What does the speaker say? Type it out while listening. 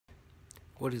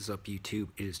What is up, YouTube?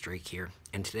 It is Drake here,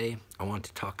 and today I want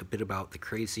to talk a bit about the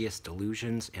craziest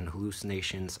delusions and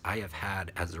hallucinations I have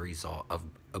had as a result of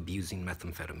abusing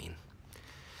methamphetamine.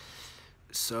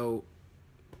 So,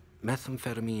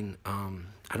 methamphetamine,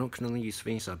 I don't condone the use of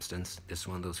any substance. This is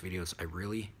one of those videos, I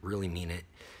really mean it.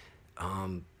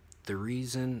 The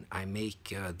reason I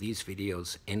make these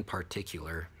videos in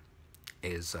particular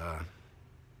is,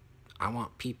 I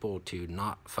want people to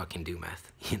not fucking do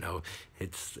meth. You know,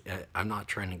 it's I'm not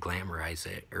trying to glamorize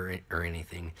it or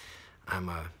anything.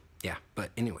 Yeah,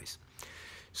 but anyways.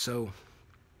 So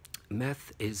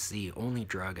meth is the only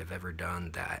drug I've ever done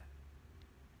that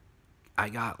I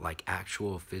got like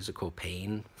actual physical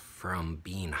pain from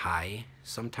being high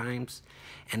sometimes.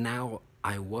 And now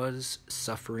I was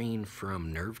suffering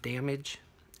from nerve damage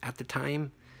at the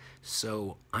time.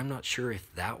 So I'm not sure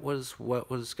if that was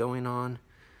what was going on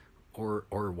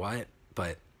or what,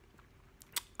 but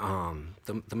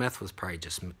the meth was probably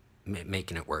just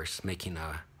making it worse, making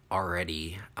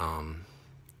already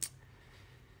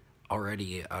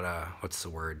what's the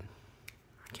word?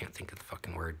 I can't think of the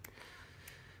fucking word.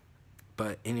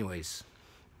 But anyways,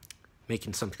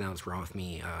 making something that was wrong with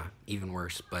me even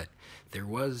worse. But there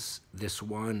was this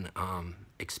one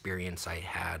experience I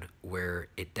had where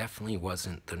it definitely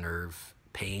wasn't the nerve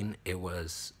pain, it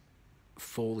was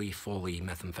fully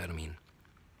methamphetamine.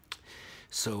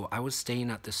 So I was staying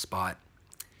at this spot,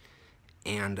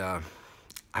 and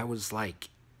I was like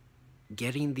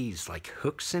getting these like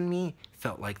hooks in me,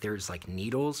 felt like there's like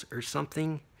needles or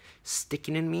something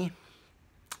sticking in me,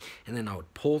 and then I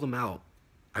would pull them out,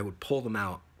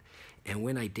 and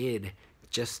when I did,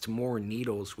 just more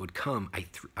needles would come.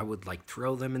 I would like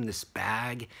throw them in this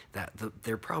bag that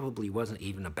there probably wasn't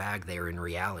even a bag there in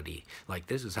reality. Like,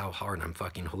 this is how hard I'm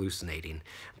fucking hallucinating.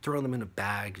 Throw them in a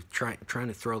bag, trying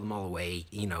to throw them all away,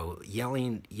 you know,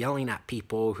 yelling at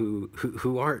people who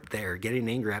aren't there, getting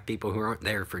angry at people who aren't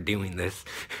there for doing this.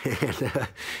 And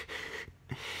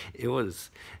it was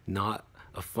not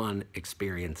a fun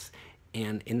experience.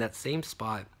 And in that same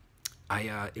spot,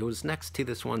 it was next to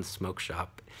this one smoke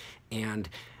shop, and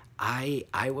I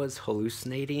was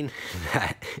hallucinating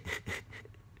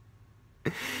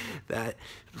that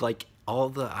like all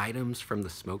the items from the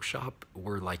smoke shop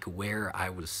were like where I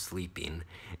was sleeping,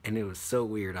 and it was so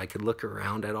weird. I could look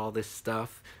around at all this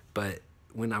stuff, but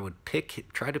when I would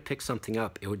try to pick something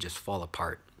up, it would just fall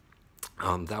apart.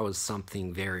 That was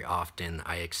something very often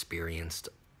I experienced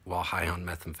while high on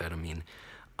methamphetamine.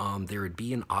 There would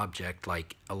be an object,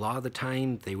 like a lot of the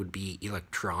time they would be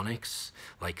electronics,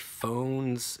 like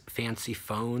phones, fancy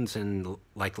phones, and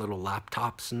like little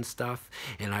laptops and stuff,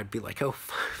 and I'd be like, oh,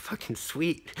 fucking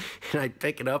sweet, and I'd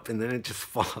pick it up, and then it'd just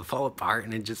fall apart,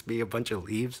 and it'd just be a bunch of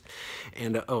leaves.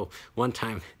 And oh, one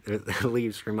time, the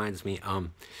leaves reminds me,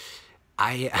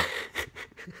 I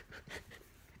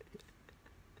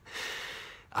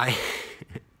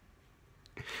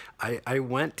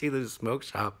went to the smoke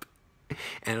shop,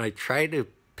 and I tried to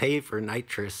pay for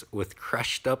nitrous with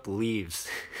crushed up leaves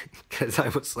because I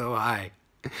was so high.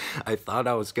 I thought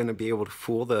I was going to be able to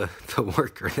fool the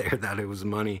worker there that it was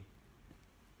money.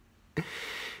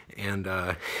 And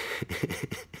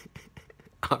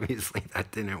obviously that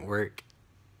didn't work.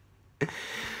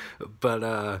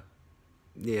 But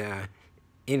yeah,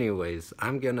 anyways,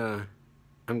 I'm gonna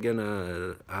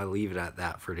leave it at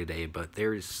that for today. But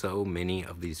there's so many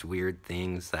of these weird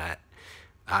things that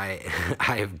I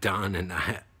have done, and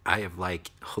I have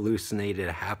like hallucinated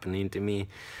happening to me.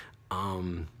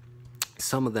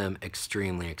 Some of them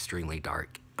extremely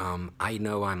dark. I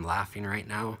know I'm laughing right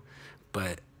now,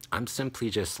 but I'm simply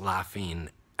just laughing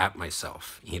at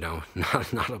myself, you know,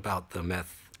 not about the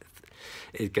meth,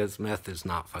 because meth is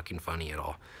not fucking funny at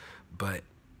all. But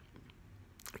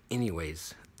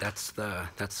anyways, that's the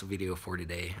video for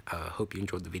today. Hope you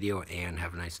enjoyed the video, and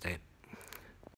have a nice day.